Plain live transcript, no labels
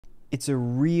It's a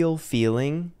real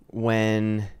feeling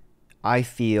when I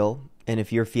feel, and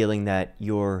if you're feeling that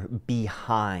you're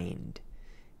behind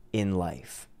in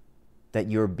life, that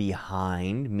you're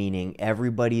behind, meaning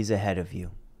everybody's ahead of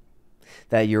you,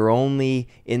 that you're only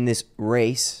in this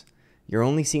race, you're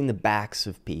only seeing the backs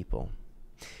of people.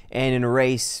 And in a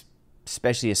race,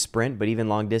 especially a sprint, but even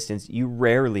long distance, you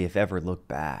rarely, if ever, look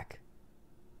back.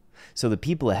 So the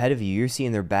people ahead of you, you're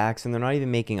seeing their backs and they're not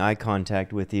even making eye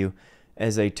contact with you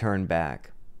as they turn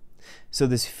back. So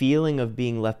this feeling of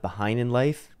being left behind in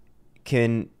life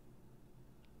can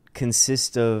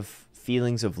consist of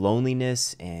feelings of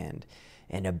loneliness and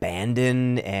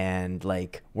abandon, and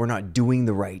like we're not doing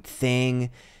the right thing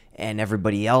and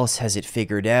everybody else has it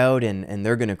figured out, and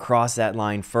they're going to cross that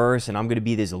line first and I'm going to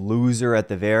be this loser at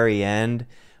the very end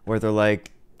where they're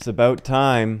like, it's about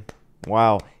time.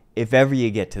 Wow. If ever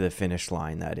you get to the finish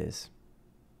line, that is.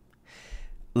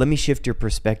 Let me shift your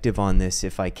perspective on this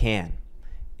if I can.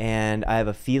 And I have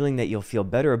a feeling that you'll feel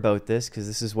better about this because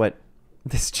this is what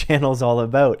this channel is all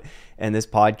about. And this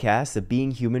podcast, the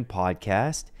Being Human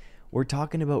podcast, we're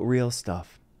talking about real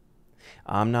stuff.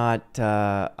 I'm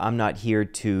not here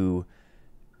to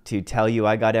tell you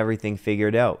I got everything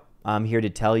figured out. I'm here to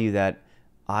tell you that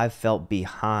I've felt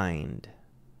behind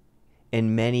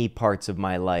in many parts of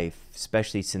my life,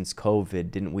 especially since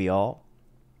COVID, didn't we all?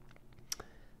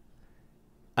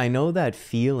 I know that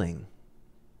feeling.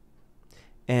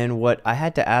 And what I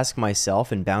had to ask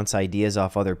myself and bounce ideas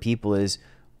off other people is,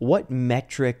 what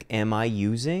metric am I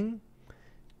using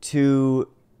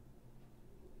to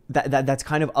that's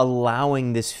kind of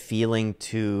allowing this feeling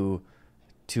to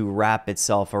wrap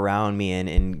itself around me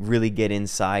and really get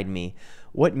inside me?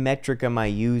 What metric am I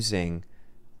using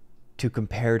to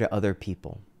compare to other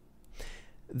people?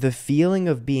 The feeling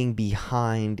of being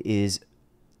behind is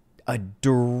a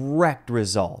direct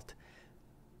result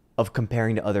of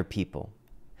comparing to other people.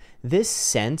 This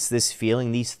sense, this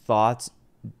feeling, these thoughts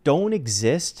don't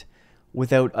exist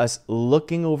without us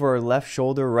looking over our left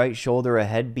shoulder, right shoulder,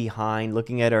 ahead, behind,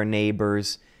 looking at our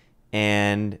neighbors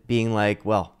and being like,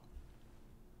 well,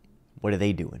 what are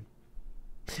they doing?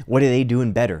 What are they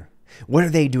doing better? What are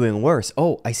they doing worse?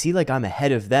 Oh, I see like I'm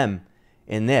ahead of them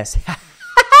in this.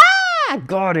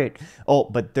 Got it. Oh,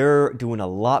 but they're doing a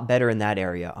lot better in that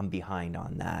area. I'm behind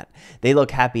on that. They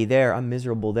look happy there. I'm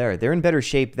miserable there. They're in better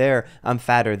shape there. I'm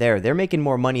fatter there. They're making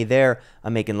more money there.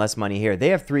 I'm making less money here. They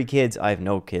have 3 kids. I have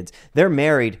no kids. They're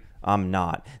married. I'm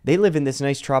not. They live in this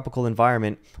nice tropical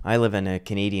environment. I live in a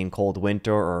Canadian cold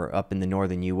winter or up in the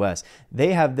northern US.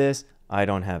 They have this. I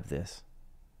don't have this.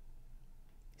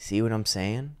 See what I'm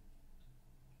saying?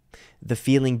 The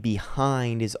feeling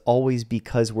behind is always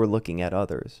because we're looking at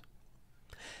others.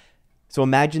 So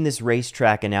imagine this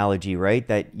racetrack analogy, right?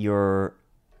 That you're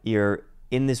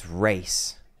in this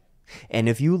race. And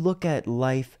if you look at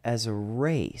life as a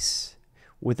race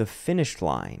with a finish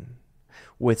line,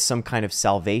 with some kind of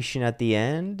salvation at the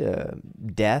end,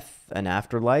 death, an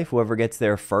afterlife, whoever gets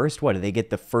there first, what, do they get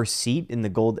the first seat in the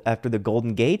gold after the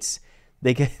Golden Gates?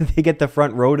 They get the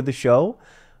front row to the show?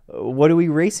 What are we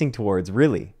racing towards,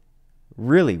 really?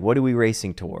 Really, what are we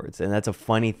racing towards? And that's a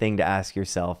funny thing to ask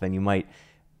yourself, and you might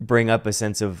bring up a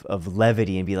sense of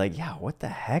levity and be like, yeah, what the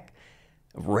heck?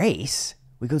 Race?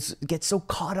 We get so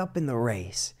caught up in the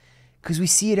race because we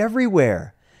see it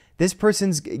everywhere. This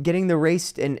person's getting the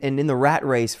race and in the rat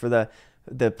race for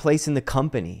the place in the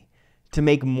company to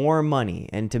make more money,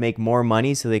 and to make more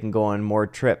money so they can go on more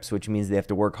trips, which means they have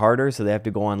to work harder, so they have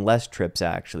to go on less trips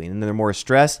actually. And they're more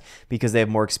stressed because they have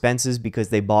more expenses because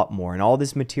they bought more. And all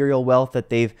this material wealth that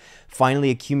they've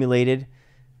finally accumulated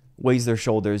weighs their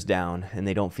shoulders down and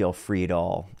they don't feel free at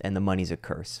all, and the money's a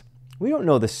curse. We don't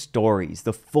know the stories,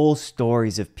 the full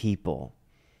stories of people,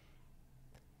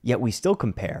 yet we still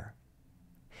compare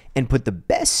and put the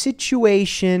best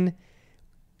situation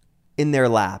in their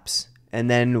laps, and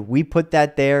then we put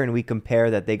that there and we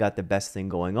compare that they got the best thing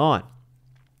going on.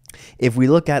 If we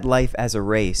look at life as a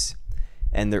race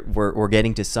and we're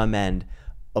getting to some end,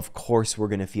 of course we're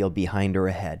going to feel behind or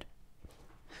ahead.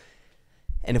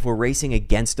 And if we're racing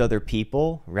against other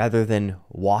people rather than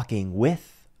walking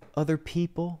with other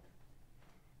people,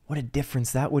 what a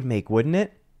difference that would make, wouldn't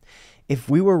it? If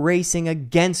we were racing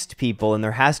against people and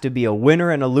there has to be a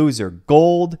winner and a loser,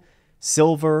 gold,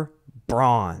 silver,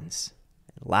 bronze,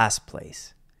 last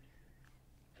place.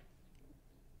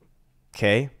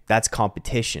 Okay, that's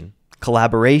competition.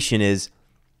 Collaboration is,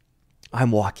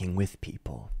 I'm walking with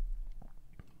people.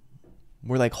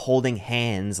 We're like holding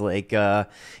hands, like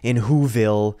in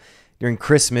Whoville during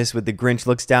Christmas with the Grinch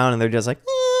looks down and they're just like,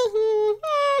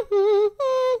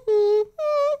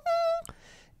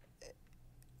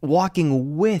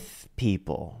 walking with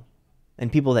people.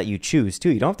 and people that you choose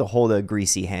too. You don't have to hold a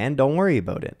greasy hand. Don't worry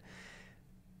about it.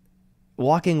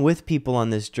 Walking with people on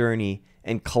this journey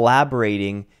and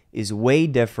collaborating is way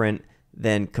different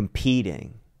than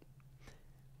competing.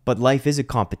 But life is a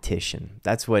competition.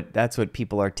 That's what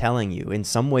people are telling you. In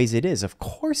some ways it is. Of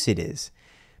course it is.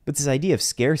 But this idea of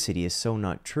scarcity is so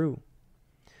not true.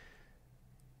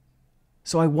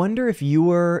 So I wonder if you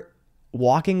were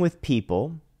walking with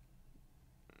people,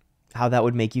 how that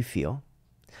would make you feel.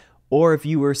 Or if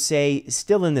you were, say,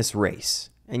 still in this race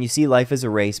and you see life as a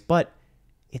race, but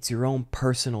it's your own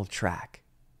personal track.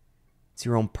 It's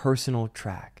your own personal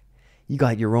track. You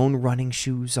got your own running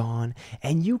shoes on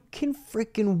and you can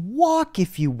freaking walk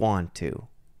if you want to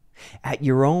at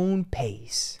your own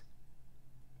pace.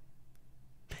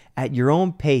 At your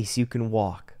own pace, you can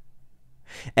walk.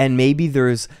 And maybe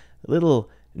there's little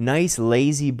nice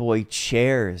lazy boy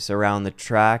chairs around the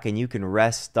track and you can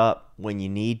rest up when you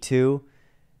need to.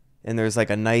 And there's like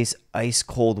a nice ice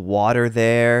cold water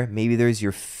there. Maybe there's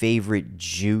your favorite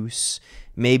juice.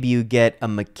 Maybe you get a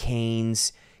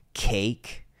McCain's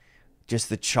cake, just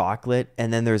the chocolate.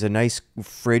 And then there's a nice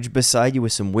fridge beside you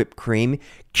with some whipped cream.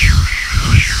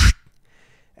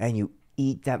 And you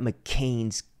eat that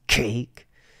McCain's cake.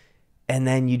 And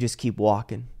then you just keep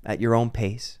walking at your own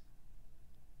pace.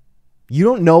 You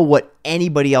don't know what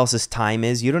anybody else's time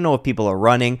is. You don't know if people are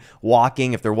running,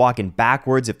 walking, if they're walking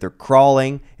backwards, if they're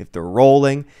crawling, if they're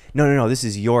rolling. No. This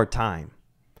is your time.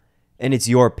 And it's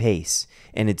your pace.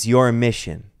 And it's your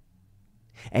mission.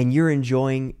 And you're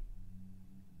enjoying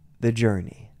the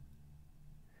journey.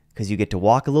 Because you get to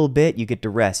walk a little bit, you get to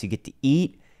rest, you get to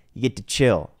eat, you get to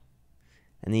chill.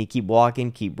 And then you keep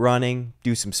walking, keep running,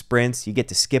 do some sprints. You get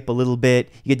to skip a little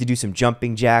bit. You get to do some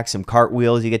jumping jacks, some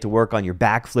cartwheels. You get to work on your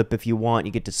backflip if you want.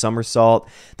 You get to somersault.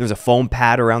 There's a foam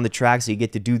pad around the track, so you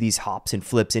get to do these hops and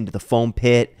flips into the foam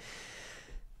pit.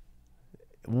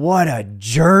 What a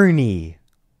journey.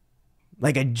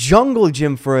 Like a jungle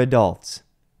gym for adults.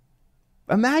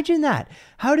 Imagine that.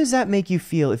 How does that make you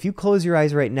feel if you close your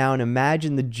eyes right now and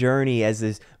imagine the journey as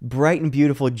this bright and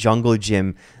beautiful jungle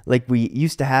gym like we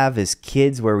used to have as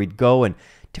kids, where we'd go and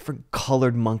different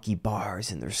colored monkey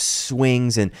bars and there's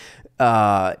swings and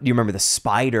do you remember the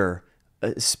spider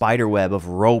web of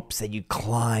ropes that you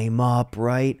climb up,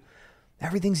 right?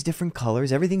 Everything's different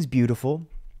colors. Everything's beautiful.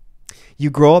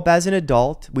 You grow up as an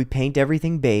adult. We paint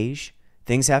everything beige.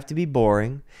 Things have to be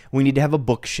boring. We need to have a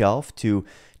bookshelf to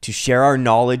share our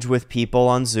knowledge with people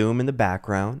on Zoom in the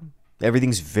background.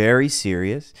 Everything's very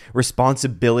serious.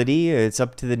 Responsibility, it's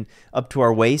up to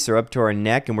our waist or up to our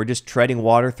neck, and we're just treading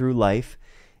water through life.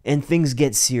 And things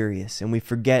get serious, and we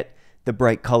forget the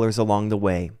bright colors along the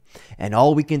way. And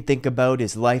all we can think about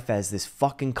is life as this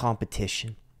fucking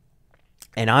competition.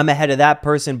 And I'm ahead of that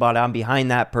person, but I'm behind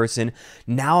that person.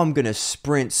 Now I'm going to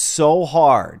sprint so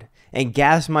hard and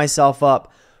gas myself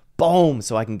up, boom,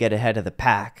 so I can get ahead of the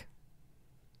pack.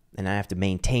 And I have to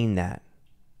maintain that.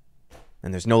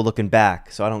 And there's no looking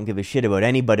back, so I don't give a shit about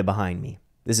anybody behind me.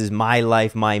 This is my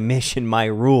life, my mission, my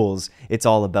rules. It's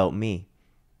all about me.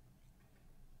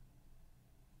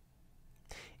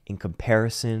 In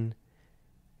comparison,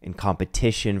 in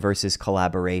competition versus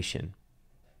collaboration.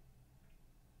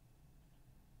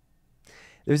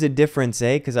 There's a difference,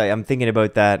 because I'm thinking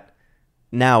about that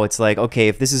now. It's like, okay,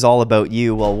 if this is all about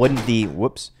you, well, wouldn't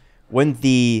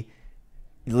the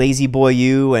lazy boy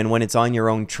you, and when it's on your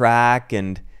own track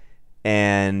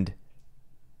and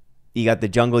you got the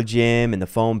jungle gym and the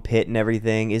foam pit and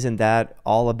everything, isn't that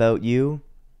all about you?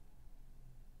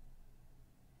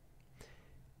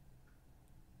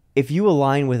 If you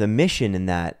align with a mission in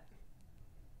that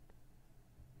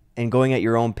and going at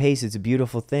your own pace, it's a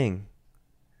beautiful thing.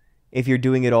 If you're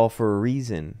doing it all for a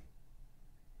reason.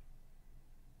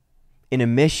 In a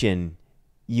mission,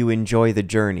 you enjoy the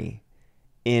journey.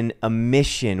 In a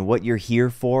mission, what you're here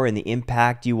for and the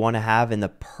impact you want to have and the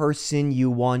person you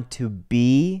want to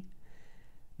be,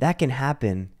 that can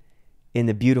happen in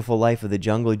the beautiful life of the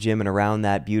jungle gym and around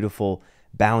that beautiful,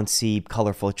 bouncy,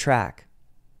 colorful track.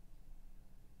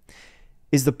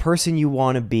 Is the person you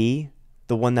want to be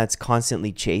the one that's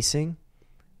constantly chasing,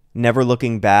 never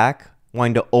looking back,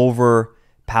 wanting to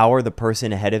overpower the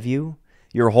person ahead of you?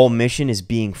 Your whole mission is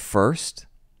being first?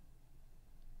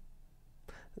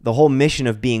 The whole mission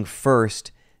of being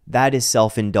first, that is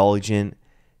self-indulgent.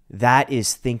 That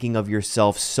is thinking of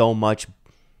yourself so much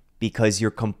because you're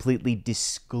completely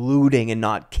excluding and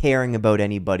not caring about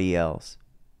anybody else.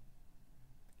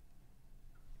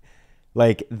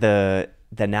 Like the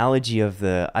analogy of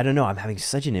I don't know, I'm having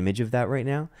such an image of that right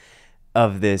now,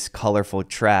 of this colorful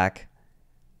track.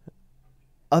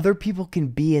 Other people can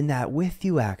be in that with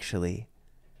you, actually.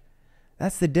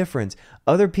 That's the difference.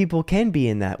 Other people can be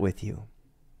in that with you.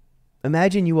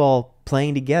 Imagine you all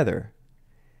playing together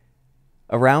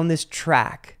around this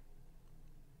track.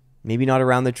 Maybe not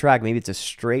around the track. Maybe it's a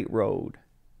straight road.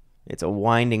 It's a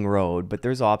winding road, but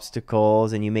there's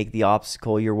obstacles, and you make the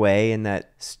obstacle your way in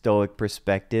that stoic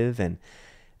perspective, and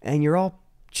you're all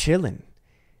chilling.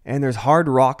 And there's hard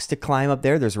rocks to climb up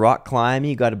there. There's rock climbing.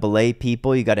 You got to belay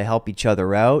people. You got to help each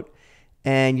other out.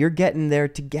 And you're getting there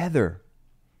together.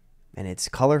 And it's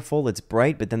colorful. It's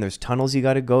bright. But then there's tunnels you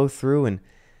got to go through. And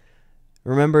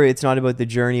remember, it's not about the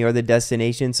journey or the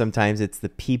destination. Sometimes it's the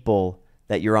people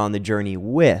that you're on the journey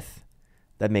with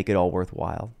that make it all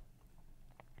worthwhile.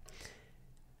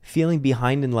 Feeling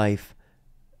behind in life.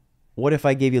 What if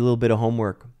I gave you a little bit of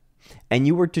homework and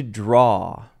you were to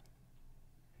draw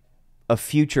a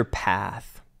future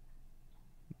path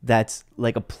that's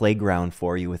like a playground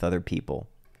for you with other people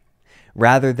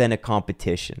rather than a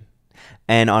competition?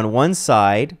 And on one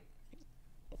side,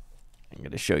 I'm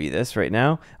going to show you this right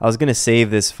now. I was going to save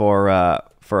this for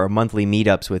our monthly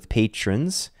meetups with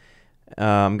patrons.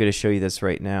 I'm going to show you this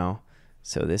right now.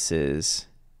 So this is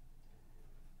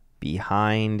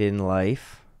behind in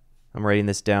life. I'm writing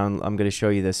this down. I'm going to show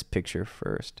you this picture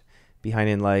first. Behind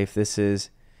in life, this is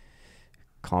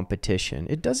competition.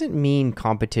 It doesn't mean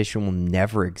competition will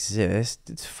never exist.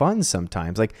 It's fun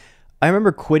sometimes. Like, I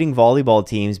remember quitting volleyball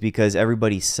teams because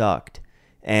everybody sucked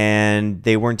and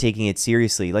they weren't taking it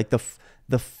seriously. Like,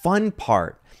 the fun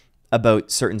part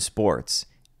about certain sports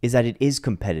is that it is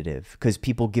competitive because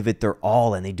people give it their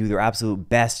all and they do their absolute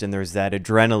best, and there's that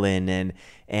adrenaline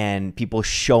and people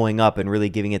showing up and really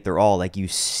giving it their all. Like, you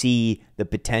see the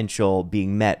potential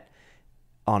being met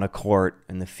on a court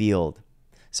in the field.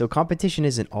 So competition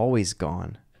isn't always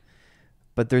gone,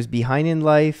 but there's behind in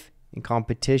life and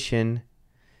competition,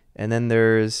 and then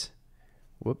there's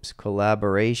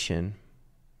collaboration,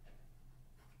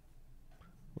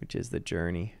 which is the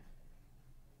journey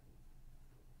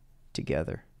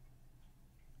together.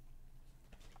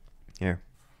 Here.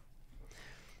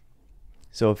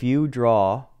 So if you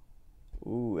draw,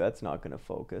 ooh, that's not going to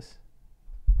focus.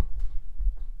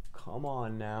 Come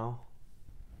on now.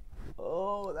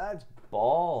 Oh, that's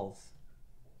balls.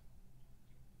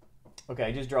 Okay,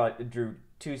 I just drew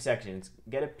two sections.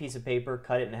 Get a piece of paper,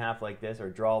 cut it in half like this,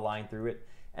 or draw a line through it.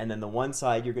 And then the one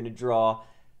side, you're going to draw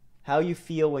how you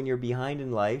feel when you're behind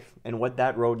in life and what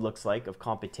that road looks like of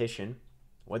competition,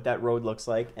 what that road looks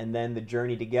like, and then the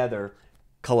journey together,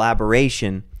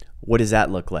 collaboration, what does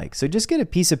that look like? So just get a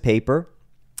piece of paper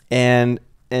and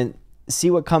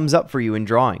see what comes up for you in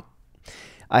drawing.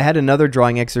 I had another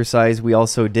drawing exercise we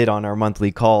also did on our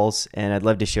monthly calls, and I'd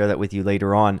love to share that with you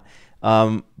later on.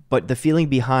 But the feeling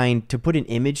behind, to put an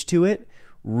image to it,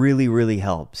 really, really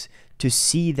helps. To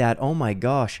see that, oh my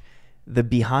gosh, the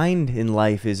behind in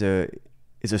life is a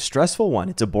stressful one.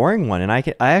 It's a boring one, and I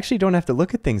actually don't have to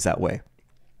look at things that way.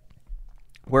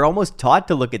 We're almost taught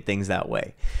to look at things that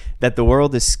way, that the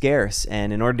world is scarce,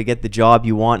 and in order to get the job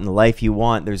you want and the life you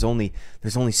want, there's only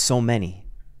so many.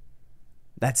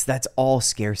 That's all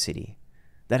scarcity.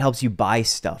 That helps you buy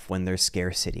stuff when there's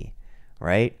scarcity,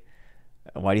 right?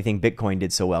 Why do you think Bitcoin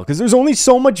did so well? Because there's only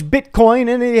so much Bitcoin,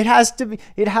 and it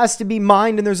has to be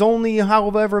mined, and there's only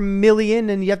however million,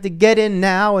 and you have to get in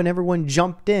now, and everyone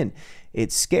jumped in.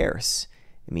 It's scarce.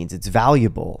 It means it's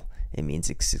valuable. It means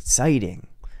it's exciting.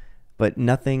 But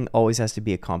nothing always has to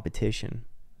be a competition.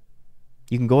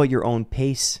 You can go at your own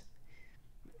pace.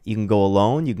 You can go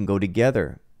alone. You can go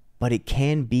together. But it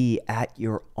can be at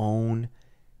your own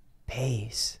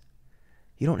pace.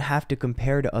 You don't have to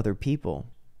compare to other people.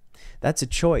 That's a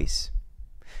choice.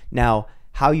 Now,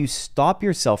 how you stop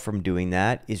yourself from doing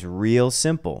that is real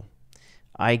simple.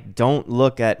 I don't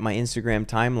look at my Instagram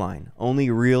timeline.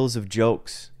 Only reels of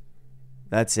jokes.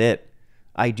 That's it.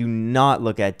 I do not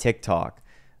look at TikTok.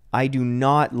 I do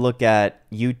not look at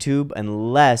YouTube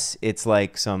unless it's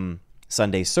like some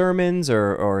Sunday sermons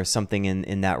or something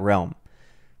in that realm.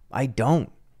 I don't.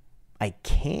 I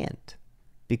can't.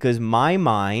 Because my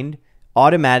mind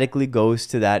automatically goes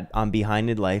to that I'm behind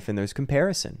in life and there's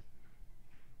comparison.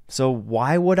 So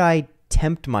why would I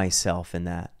tempt myself in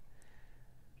that?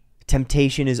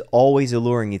 Temptation is always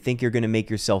alluring. You think you're going to make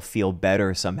yourself feel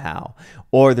better somehow.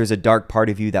 Or there's a dark part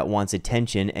of you that wants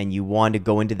attention and you want to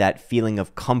go into that feeling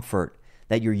of comfort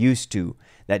that you're used to,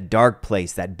 that dark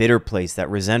place, that bitter place, that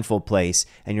resentful place.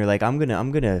 And you're like, I'm going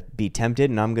to be tempted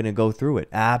and I'm going to go through it.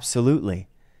 Absolutely.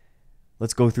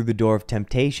 Let's go through the door of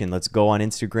temptation. Let's go on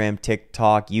Instagram,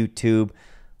 TikTok, YouTube,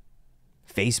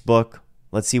 Facebook.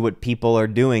 Let's see what people are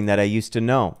doing that I used to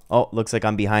know. Oh, looks like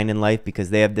I'm behind in life because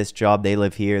they have this job, they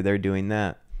live here, they're doing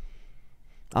that.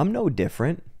 I'm no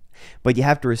different. But you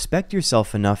have to respect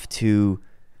yourself enough to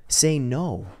say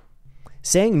no.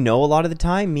 Saying no a lot of the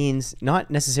time means not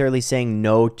necessarily saying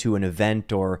no to an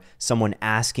event or someone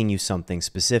asking you something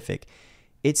specific.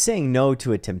 It's saying no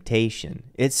to a temptation.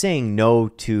 It's saying no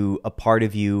to a part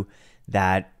of you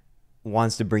that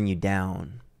wants to bring you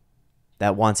down,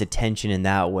 that wants attention in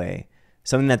that way,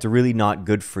 something that's really not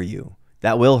good for you,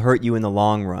 that will hurt you in the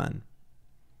long run.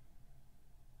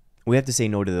 We have to say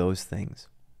no to those things.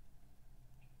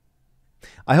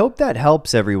 I hope that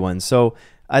helps everyone. So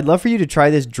I'd love for you to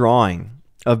try this drawing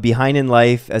of behind in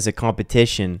life as a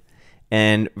competition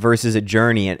and versus a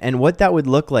journey, and what that would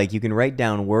look like. You can write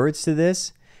down words to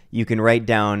this. You can write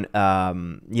down,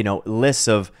 lists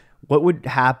of what would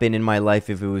happen in my life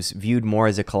if it was viewed more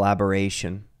as a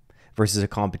collaboration versus a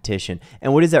competition.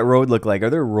 And what does that road look like? Are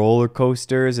there roller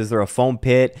coasters? Is there a foam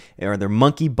pit? Are there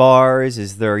monkey bars?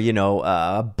 Is there,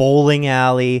 a bowling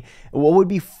alley? What would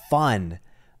be fun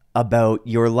about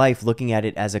your life looking at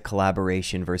it as a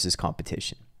collaboration versus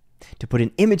competition? To put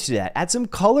an image to that, add some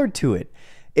color to it.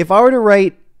 If I were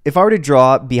to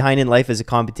draw behind in life as a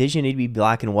competition, it'd be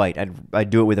black and white. I'd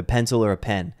do it with a pencil or a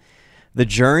pen. The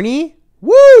journey,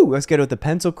 woo! Let's get it with the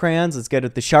pencil crayons. Let's get it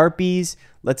with the Sharpies.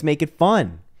 Let's make it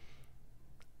fun.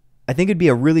 I think it'd be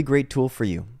a really great tool for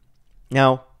you.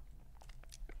 Now,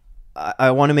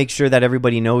 I want to make sure that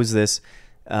everybody knows this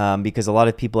because a lot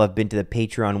of people have been to the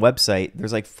Patreon website.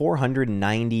 There's like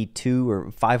 492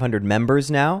 or 500 members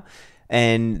now.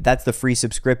 And that's the free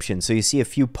subscription. So you see a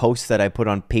few posts that I put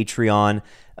on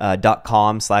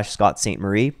patreon.com/Scott Ste.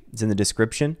 Marie. It's in the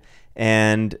description.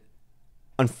 And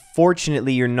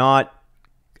unfortunately, you're not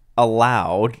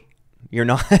allowed. You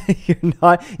don't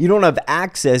have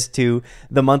access to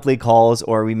the monthly calls,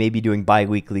 or we may be doing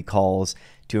bi-weekly calls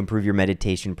to improve your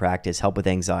meditation practice, help with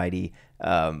anxiety,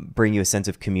 bring you a sense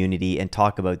of community, and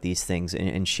talk about these things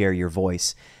and share your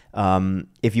voice.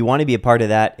 If you want to be a part of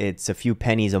that, it's a few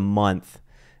pennies a month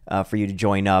for you to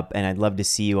join up, and I'd love to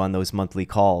see you on those monthly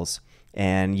calls.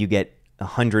 And you get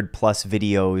 100+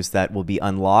 videos that will be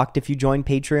unlocked if you join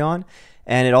Patreon,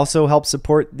 and it also helps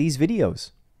support these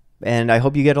videos. And I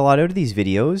hope you get a lot out of these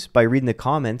videos by reading the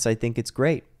comments. I think it's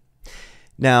great.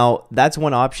 Now, that's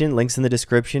one option. Links in the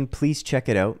description. Please check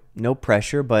it out. No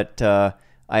pressure, but I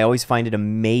always find it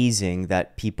amazing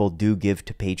that people do give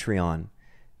to Patreon,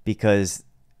 because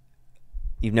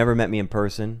you've never met me in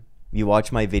person. You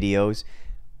watch my videos.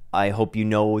 I hope you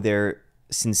know they're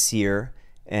sincere,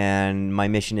 and my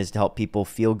mission is to help people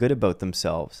feel good about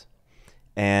themselves.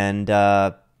 And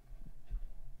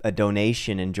a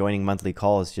donation and joining monthly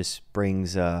calls just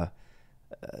brings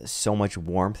so much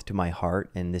warmth to my heart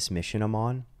and this mission I'm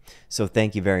on. So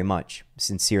thank you very much,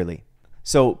 sincerely.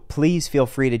 So please feel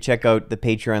free to check out the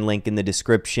Patreon link in the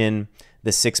description,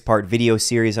 the 6-part video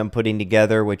series I'm putting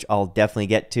together, which I'll definitely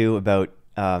get to, about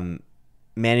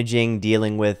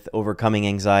dealing with, overcoming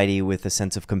anxiety with a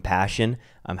sense of compassion.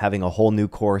 I'm having a whole new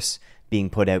course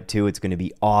being put out too. It's going to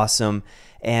be awesome.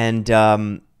 And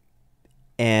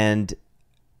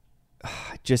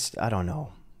just, I don't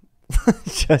know.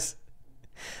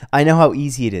 I know how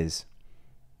easy it is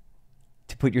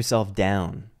to put yourself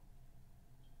down.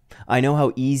 I know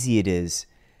how easy it is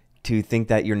to think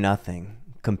that you're nothing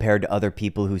compared to other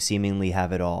people who seemingly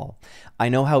have it all. I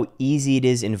know how easy it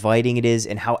is, inviting it is,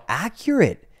 and how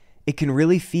accurate it can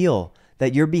really feel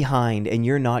that you're behind and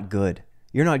you're not good.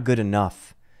 You're not good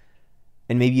enough.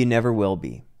 And maybe you never will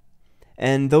be.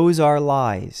 And those are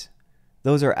lies.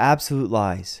 Those are absolute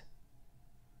lies.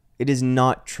 It is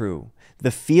not true.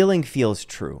 The feeling feels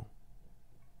true.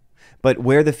 But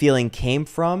where the feeling came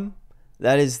from,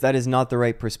 that is not the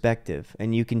right perspective,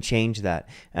 and you can change that.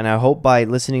 And I hope by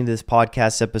listening to this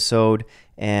podcast episode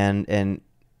and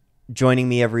joining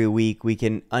me every week, we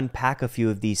can unpack a few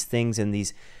of these things and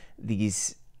these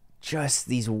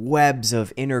webs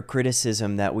of inner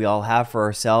criticism that we all have for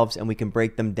ourselves, and we can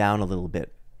break them down a little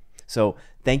bit. So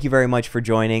thank you very much for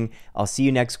joining. I'll see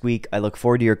you next week. I look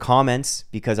forward to your comments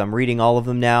because I'm reading all of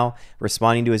them now,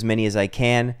 responding to as many as I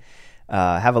can.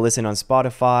 Have a listen on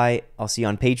Spotify. I'll see you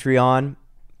on Patreon.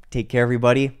 Take care,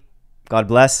 everybody. God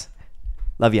bless.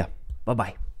 Love ya.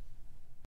 Bye-bye.